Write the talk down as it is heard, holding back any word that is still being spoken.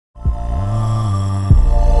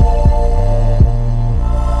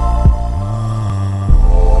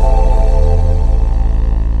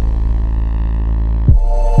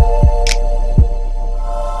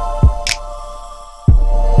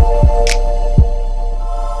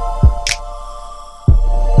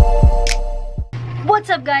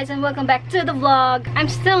up guys, and welcome back to the vlog. I'm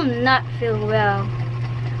still not feeling well,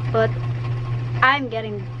 but I'm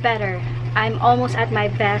getting better. I'm almost at my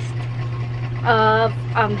best of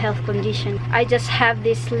health condition. I just have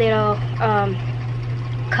this little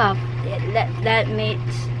cough that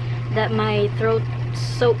makes my throat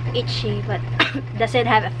so itchy, but doesn't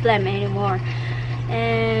have a phlegm anymore,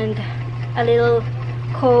 and a little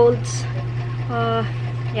colds.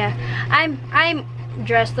 Yeah, I'm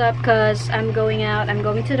dressed up because I'm going out. I'm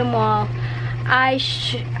going to the mall. I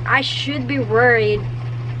should be worried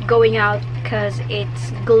going out because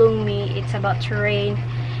it's gloomy, it's about to rain,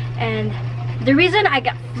 and the reason I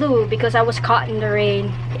got flu because I was caught in the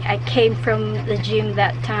rain. I came from the gym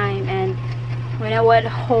that time, and when I went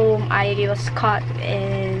home I was caught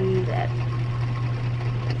in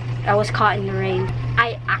the rain.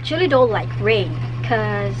 I actually don't like rain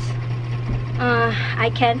because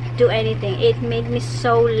I can't do anything. It made me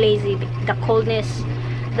so lazy. The coldness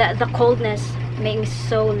made me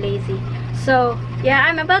so lazy. So yeah,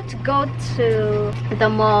 I'm about to go to the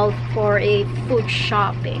mall for a food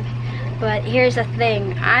shopping, but here's the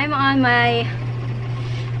thing. I'm on my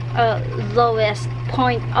lowest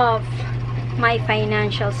point of my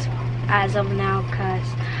financials as of now because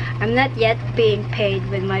I'm not yet being paid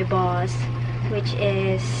with my boss, which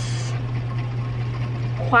is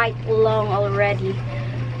quite long already.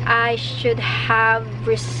 I should have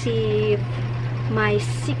received my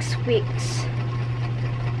 6 weeks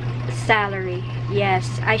salary.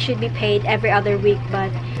 Yes, I should be paid every other week,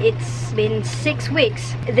 but it's been 6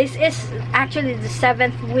 weeks. This is actually the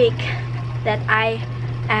 7th week that I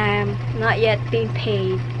am not yet being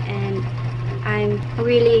paid, and I'm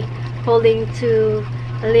really holding to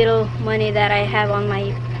a little money that I have on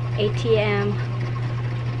my ATM.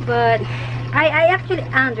 But I actually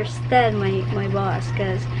understand my boss,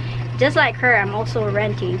 because just like her, I'm also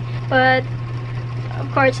renting. But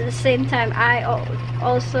of course, at the same time, I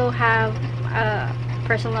also have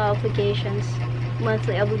personal obligations,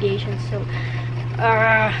 monthly obligations. So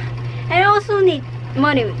I also need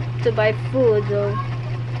money to buy food though.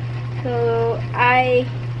 So I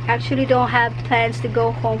actually don't have plans to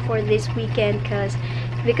go home for this weekend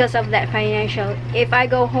because of that financial. If I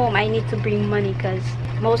go home, I need to bring money because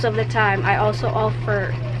most of the time I also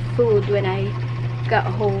offer food when I got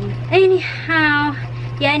home. Anyhow,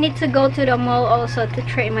 yeah, I need to go to the mall also to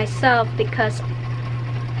treat myself because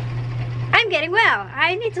I'm getting well.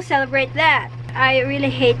 I need to celebrate that. I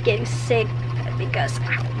really hate getting sick because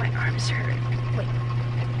my arms hurt. Wait.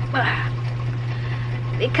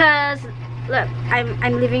 Because look,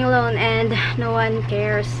 I'm living alone and no one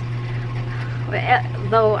cares. Well,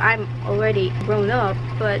 though I'm already grown up,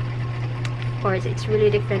 but of course it's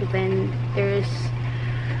really different when there's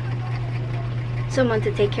someone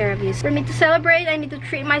to take care of you. For me to celebrate, I need to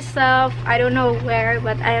treat myself. I don't know where,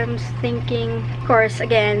 but I am thinking, of course,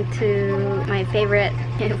 again to my favorite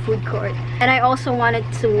food court. And I also wanted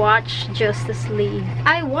to watch Justice League.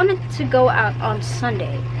 I wanted to go out on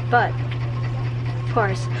Sunday, but of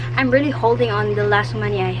course I'm really holding on the last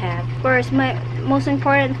money I have. Of course, my most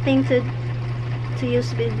important thing to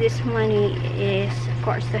use with this money is, of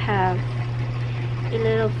course, to have a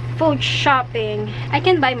little food shopping. I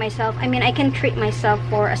can buy myself, I mean I can treat myself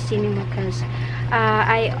for a cinema because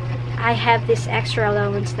I have this extra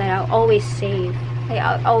allowance that I'll always save.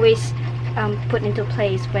 I'll always put into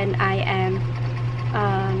place when I am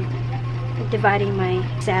dividing my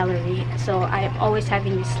salary. So I'm always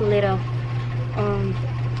having this little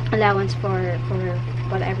allowance for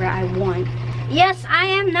whatever I want. Yes, I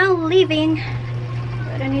am now leaving,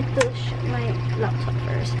 but I need to shut my laptop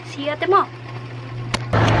first. See you at the mall.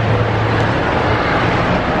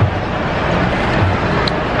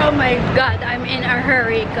 Oh my god, I'm in a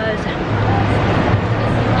hurry because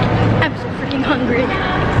I'm so freaking hungry.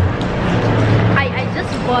 I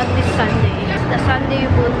just bought this sundae. The sundae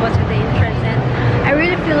booth was at the entrance, and I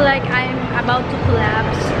really feel like I'm about to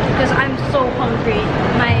collapse because I'm so hungry.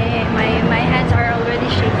 My hands are already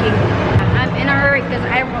shaking. I'm in a hurry because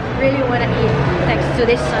I really want to eat thanks to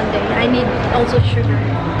this sundae. I need also sugar.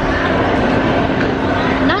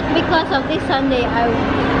 Not because of this sundae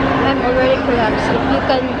I'm already collapsed. If you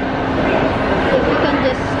can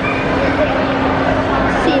just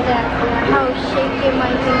see that how shaky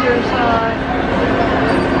my fingers are.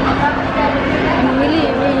 I'm really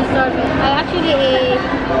starving. I actually ate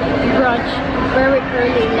brunch very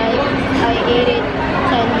early, like I ate it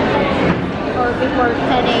 10 or before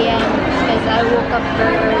 10 a.m. because I woke up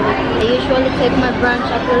very early. I usually take my brunch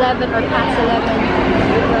at 11 or past 11,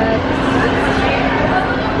 but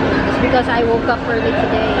it's because I woke up early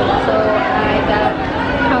today, so I got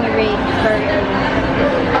hungry very early.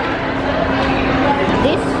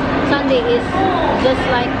 This just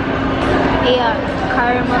like a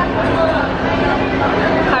caramelized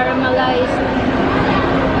ice.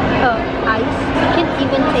 I can't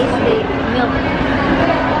even taste the milk.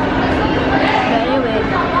 But anyway,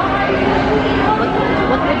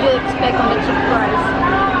 what would you expect on the cheap price?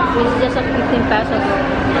 It's just a 15 pesos.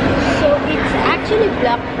 So it's actually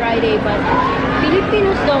Black Friday, but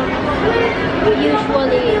Filipinos don't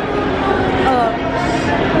usually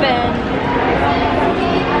spend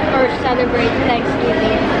or celebrate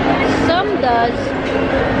Thanksgiving. Some does,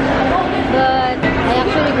 but I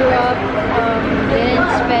actually grew up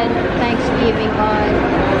didn't spend Thanksgiving on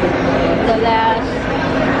the last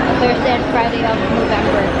Thursday and Friday of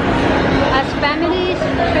November. As family's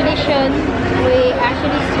tradition, we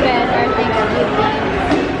actually spend our Thanksgiving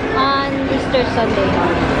on Easter Sunday.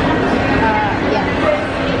 Yeah,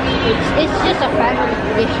 it's just a family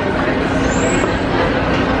tradition.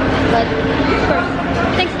 But of course,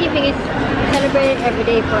 Thanksgiving is celebrated every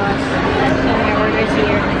day for us. So my orders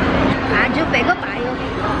here. Medyo pego tayo.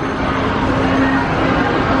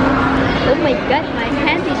 Oh my god, my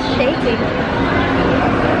hand is shaking.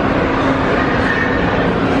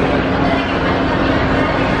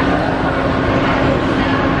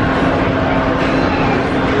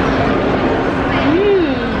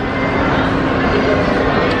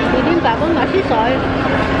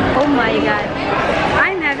 Oh my god,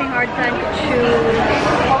 I'm having a hard time to choose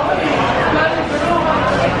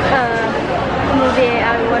movie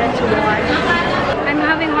I wanted to watch. I'm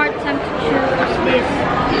having a hard time to choose this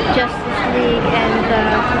Justice League and the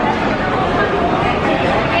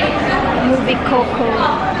movie Coco,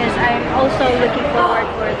 because I'm also looking forward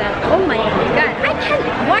for that. Oh my god, I can't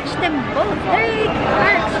watch them both. They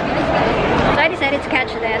hurt. So I decided to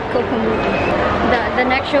catch that Coco movie. The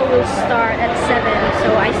next show will start at 7,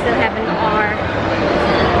 so I still have an hour.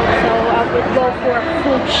 So I would go for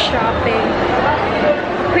food shopping.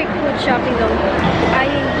 Quick food shopping though. I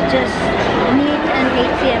just need an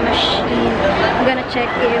ATM machine. I'm gonna check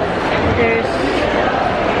if there's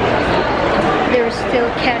still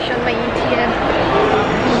cash on my ATM.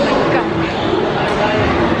 Oh my god.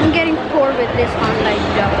 I'm getting poor with this online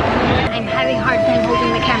job. I'm having a hard time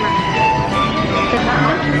holding the camera. Because I'm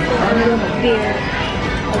looking for a little beer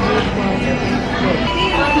as usual.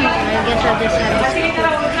 I guess I'll just have this.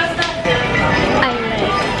 I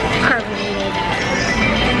like carbonated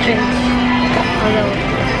drinks, although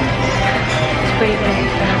it's pretty good.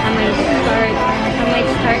 I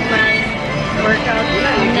might start my workout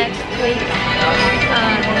next week.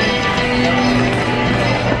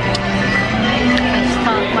 I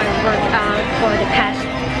stopped my workout for the past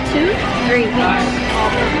 2-3 weeks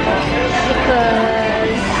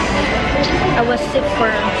because I was sick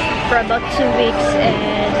for about 2 weeks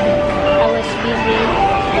and I was busy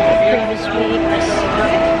the previous week.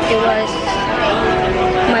 It was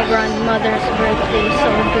my grandmother's birthday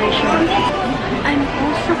celebration. I'm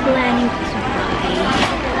also planning to buy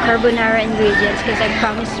carbonara ingredients because I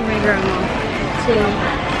promised my grandma to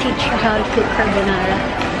teach her how to cook carbonara.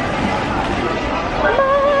 But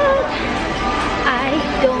I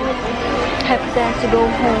don't have plans to go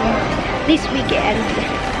home this weekend.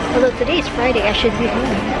 Although today is Friday, I should be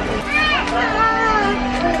home.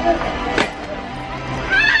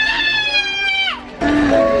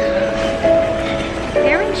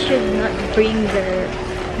 Parents should not bring their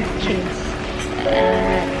kids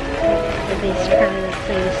this kind of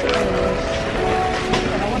place because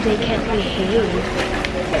they can't behave.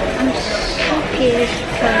 I'm so pissed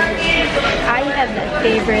because I have that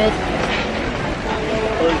favorite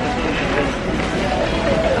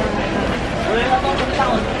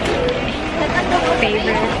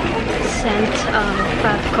scent of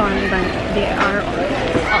popcorn, but they are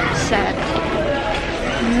upset.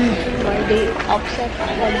 Why they upset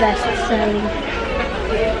the best selling?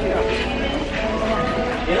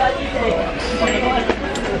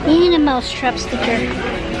 You need a mousetrap sticker.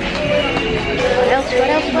 What else? What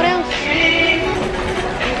else? What else?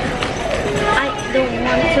 I don't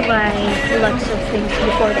want to buy lots of things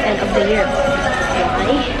before the end of the year.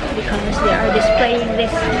 Why? Because they are displaying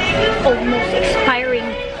this almost expiring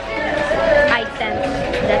items.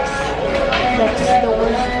 That's the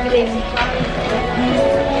worst thing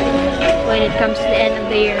when it comes to the end of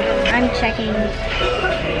the year. I'm checking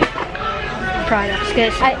products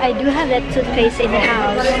because I do have that toothpaste in the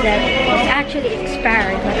house that is actually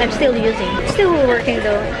expired, but I'm still using. It's still working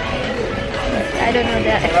though. I don't know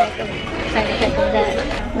the side effect of that.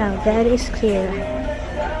 Now that is clear.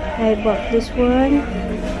 I bought this one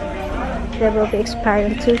that will be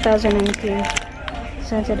expired in 2019.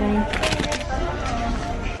 Saturday.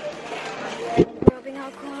 Rubbing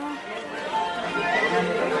alcohol.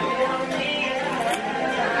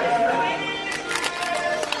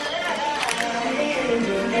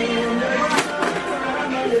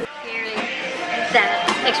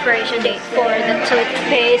 expiration date for the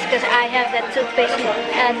toothpaste because I have that toothpaste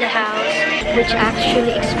at the house, which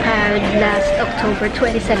actually expired last October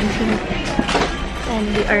 2017, and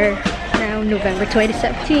we are now November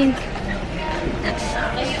 2017. That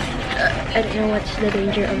sucks. I don't know what's the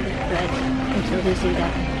danger of it, but I'm still using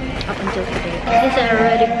that up until today. Since I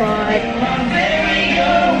already bought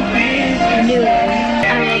a new one,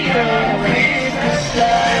 I will throw it away.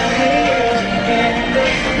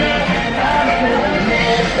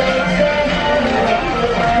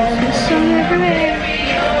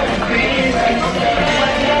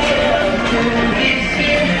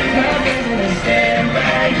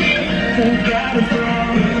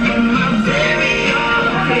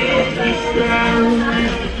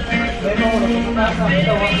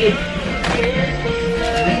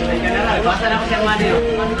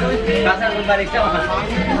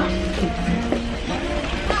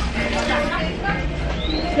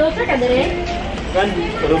 Filter ka dere? Kan,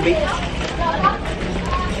 rebate.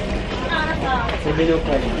 Sabi ko.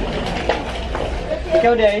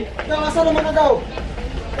 Ikaw day? Asa naman na daw?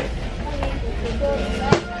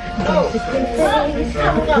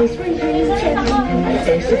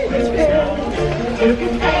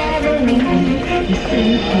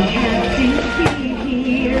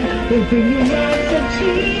 We'll bring you lots of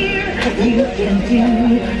cheer. You can do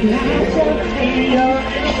lots of things.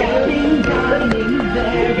 Shouting, darling,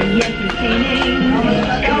 very entertaining. Come on,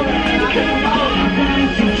 come on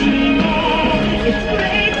to Gmail. It's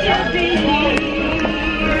great to be here.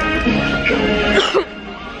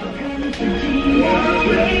 Come to Gmail.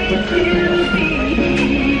 Great to be here.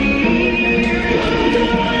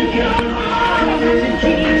 Come on to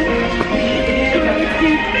Gmail. It's great to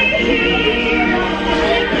be here.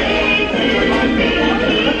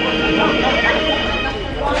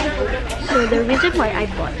 So the reason why I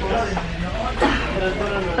bought this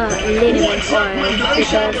liniment oil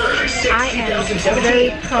because I am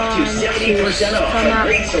very prone to stomach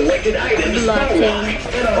bloating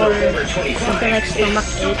or something like stomach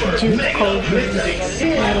ache due to cold. That is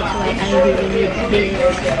why I really need this,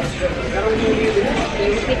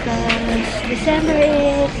 because December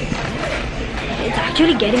it's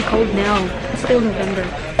actually getting cold now. It's still November.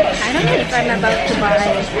 I don't know if I'm about to buy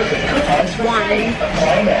wine.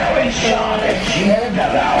 I should visit the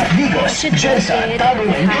house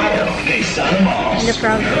in the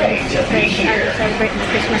province because I will celebrate my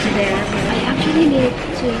Christmas there. I actually need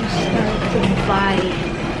to start to buy.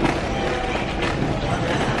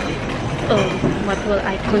 What will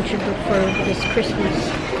I contribute for this Christmas?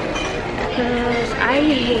 Because I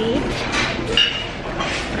hate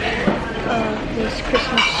this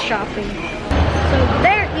Christmas shopping. So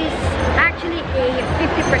there is actually a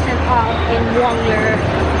 50% off in Wongler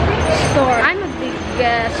store. I'm a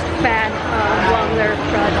biggest fan of Wongler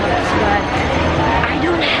products, but I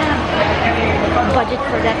don't have a budget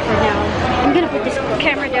for that for now. I'm gonna put this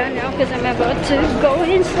camera down now because I'm about to go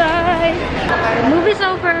inside. The movie's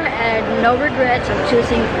over and no regrets of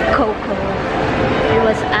choosing Coco. It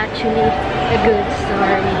was actually a good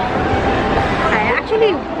story. I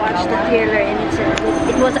actually watched the trailer and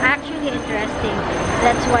it was actually interesting.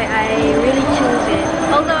 That's why I really choose it.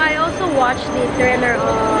 Although I also watched the trailer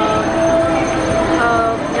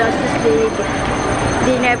of Justice League.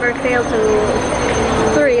 They never fail to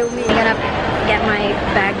thrill me. I'm gonna get my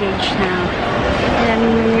baggage now. And I'm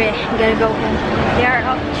gonna go home. They are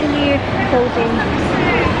actually closing.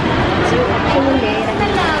 So actually late.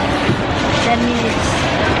 10 minutes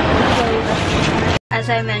to close. As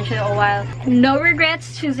I mentioned a while, no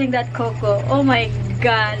regrets choosing that Coco. Oh my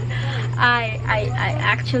god, I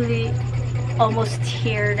actually almost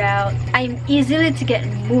teared out. I'm easily to get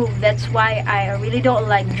moved. That's why I really don't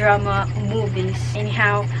like drama movies.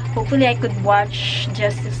 Anyhow, hopefully I could watch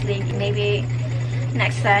Justice League maybe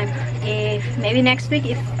next time. Maybe next week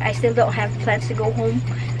if I still don't have plans to go home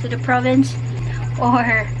to the province,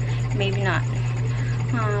 or maybe not.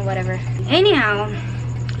 Whatever. Anyhow,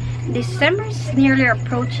 December's nearly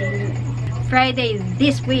approaching. Friday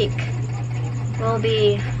this week will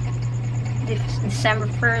be December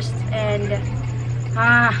 1st, and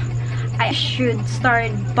I should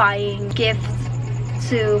start buying gifts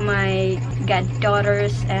to my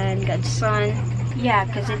goddaughters and godson. Yeah,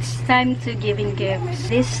 because it's time to giving gifts.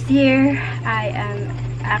 This year I am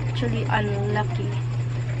actually unlucky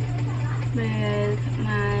with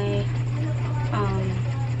my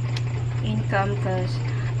income, because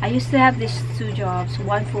I used to have these two jobs,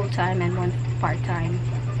 one full-time and one part-time.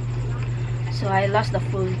 So I lost the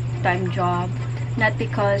full-time job, not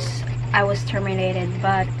because I was terminated,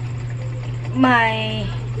 but my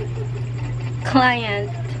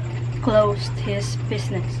client closed his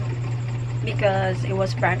business. because it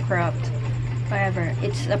was bankrupt. However,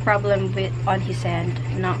 it's a problem on his end,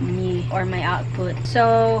 not me or my output.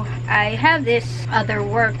 So I have this other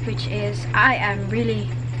work which is I am really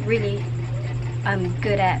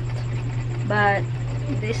good at, but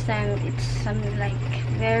this time it's something like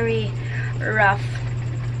very rough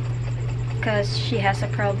because she has a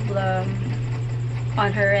problem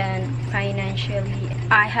on her end financially.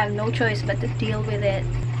 I have no choice but to deal with it,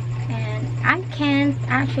 and I can't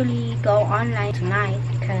actually go online tonight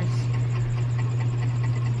because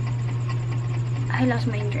I lost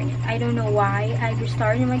my internet. I don't know why. I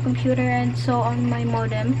restarted my computer and so on my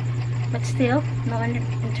modem, but still no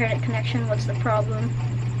internet connection. What's the problem?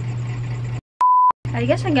 I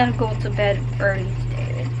guess I gotta go to bed early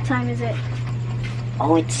today. What time is it?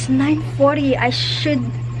 Oh, it's 9:40. I should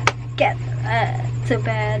get to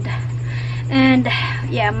bed. And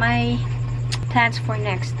yeah, my plans for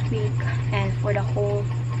next week and for the whole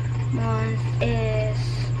month is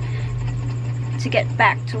to get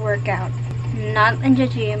back to workout. Not in the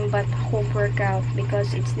gym, but home workout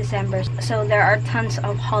because it's December. So there are tons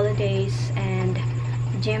of holidays and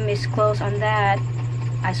gym is closed on that,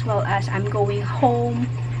 as well as I'm going home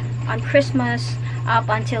on Christmas up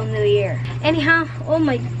until New Year. Anyhow, oh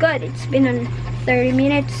my god, it's been 30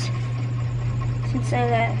 minutes since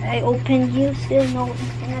I opened you. Still no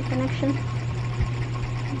internet connection.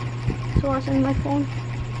 So what's on my phone?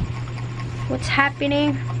 What's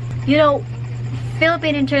happening? You know,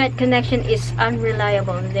 Philippine internet connection is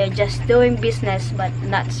unreliable. They're just doing business but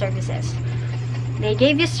not services. They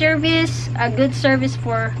gave you service, a good service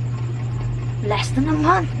for less than a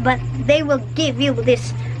month, but they will give you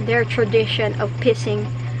this, their tradition of pissing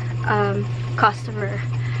customer.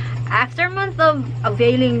 After a month of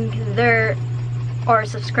availing their or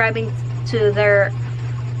subscribing to their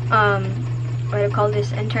what do you call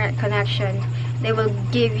this, internet connection, they will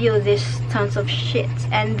give you this tons of shit,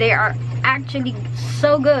 and they are actually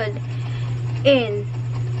so good in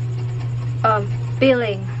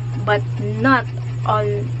billing, but not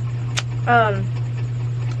on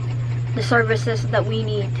the services that we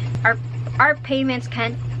need. Our payments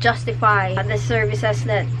can't justify the services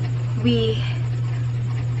that we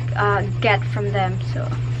get from them. So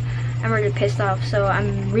I'm really pissed off. So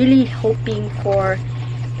I'm really hoping for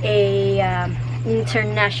a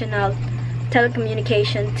international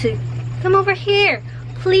telecommunication to come over here.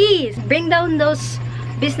 Please bring down those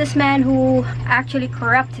businessmen who actually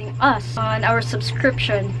corrupting us on our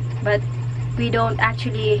subscription, but we don't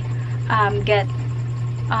actually get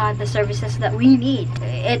the services that we need.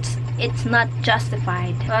 It's not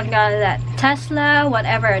justified. Like that Tesla,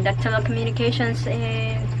 whatever, the telecommunications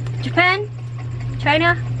in Japan,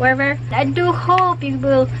 China, wherever. I do hope it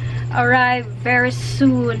will arrive very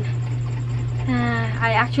soon.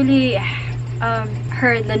 I actually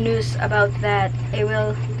heard the news about that. It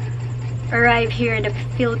will arrive here in the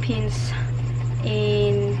Philippines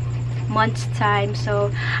in months time,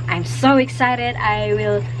 so I'm so excited. I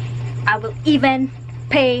will even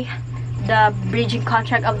pay the bridging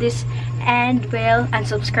contract of this and will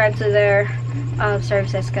unsubscribe to their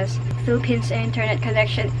services because Philippines internet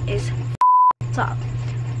connection is top.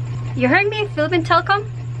 You heard me? Philippine Telecom,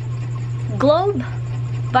 Globe,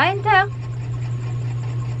 Bintel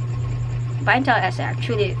is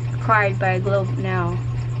actually acquired by Globe now.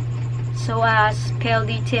 So as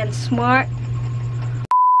PLDT and Smart,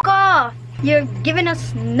 off! You're giving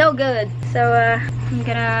us no good. So I'm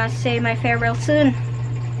gonna say my farewell soon.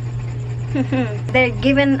 They're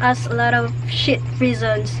giving us a lot of shit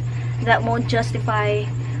reasons that won't justify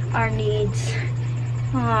our needs.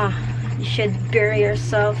 You should bury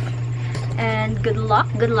yourself. And good luck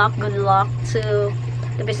to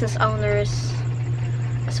the business owners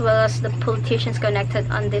as well as the politicians connected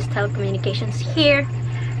on this telecommunications here,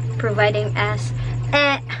 providing us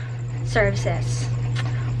services.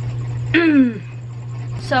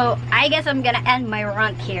 So I guess I'm gonna end my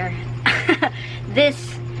rant here.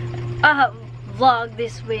 This vlog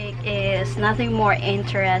this week is nothing more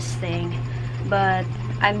interesting, but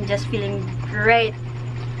I'm just feeling great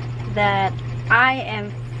that I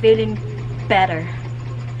am feeling better,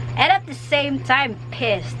 and at the same time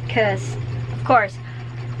pissed because of course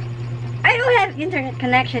I don't have internet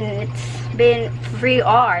connection. It's been 3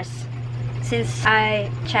 hours since I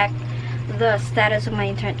checked the status of my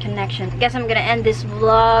internet connection. Guess I'm gonna end this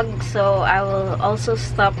vlog, so I will also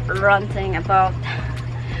stop ranting about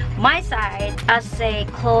my side as a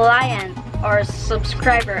client or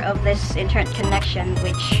subscriber of this internet connection,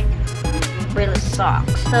 which really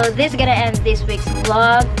sucks. So this is gonna end this week's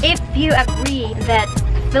vlog. If you agree that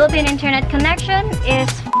Philippine internet connection is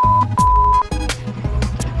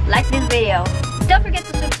like this video. don't forget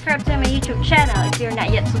to subscribe to my YouTube channel if you're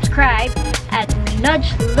not yet subscribed at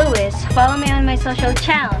Nudge Lewis. Follow me on my social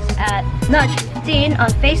channels at Nudge15 on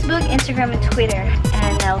Facebook, Instagram, and Twitter.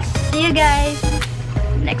 And I'll see you guys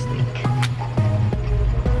next week.